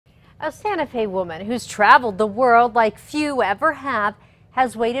A Santa Fe woman who's traveled the world like few ever have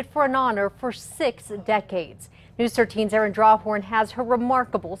has waited for an honor for 6 decades. News 13's Erin Drawhorn has her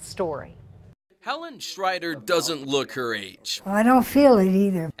remarkable story. Helen Schreider doesn't look her age. Well, I don't feel it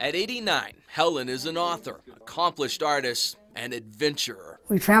either. At 89, Helen is an author, accomplished artist, and adventurer.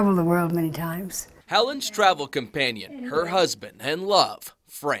 We traveled the world many times. Helen's travel companion, her husband and love,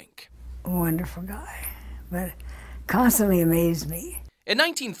 Frank. A wonderful guy, but constantly amazed me. In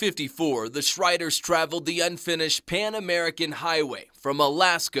 1954, the Schreiders traveled the unfinished Pan-American Highway from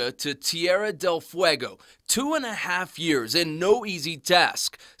Alaska to Tierra del Fuego, 2.5 years and no easy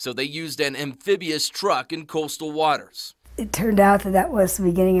task, so they used an amphibious truck in coastal waters. It turned out that that was the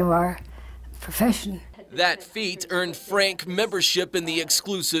beginning of our profession. That feat earned Frank membership in the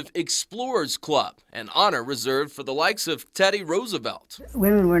exclusive Explorers Club, an honor reserved for the likes of Teddy Roosevelt.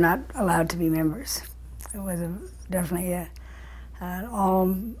 Women were not allowed to be members. It was definitely an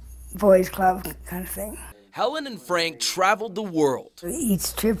all-boys club kind of thing. Helen and Frank traveled the world.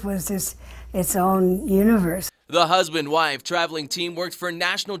 Each trip was just its own universe. The husband-wife traveling team worked for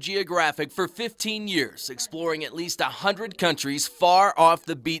National Geographic for 15 years, exploring at least 100 countries far off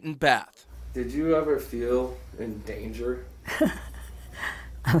the beaten path. Did you ever feel in danger?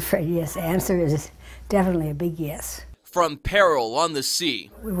 I'm afraid yes. The answer is definitely a big yes. From peril on the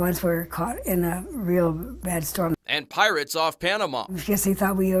sea. We once were caught in a real bad storm. And pirates off Panama. I guess they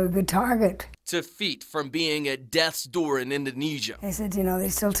thought we were a good target. To feet from being at death's door in Indonesia. They said, you know, they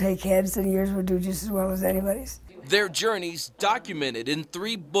still take heads and yours would do just as well as anybody's. Their journeys documented in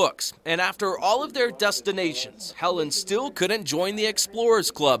 3 books. And after all of their destinations, Helen still couldn't join the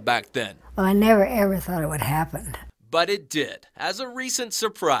Explorers Club back then. Well, I never ever thought it would happen. But it did. As a recent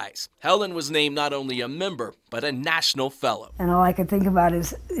surprise, Helen was named not only a member, but a national fellow. And all I could think about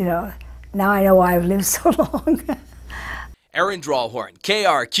is, you know, now I know why I've lived so long. Erin Drawhorn,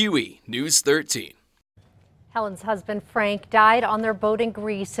 KRQE, News 13. Helen's husband Frank died on their boat in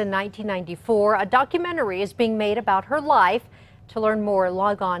Greece in 1994. A documentary is being made about her life. To learn more,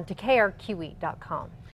 log on to krqe.com.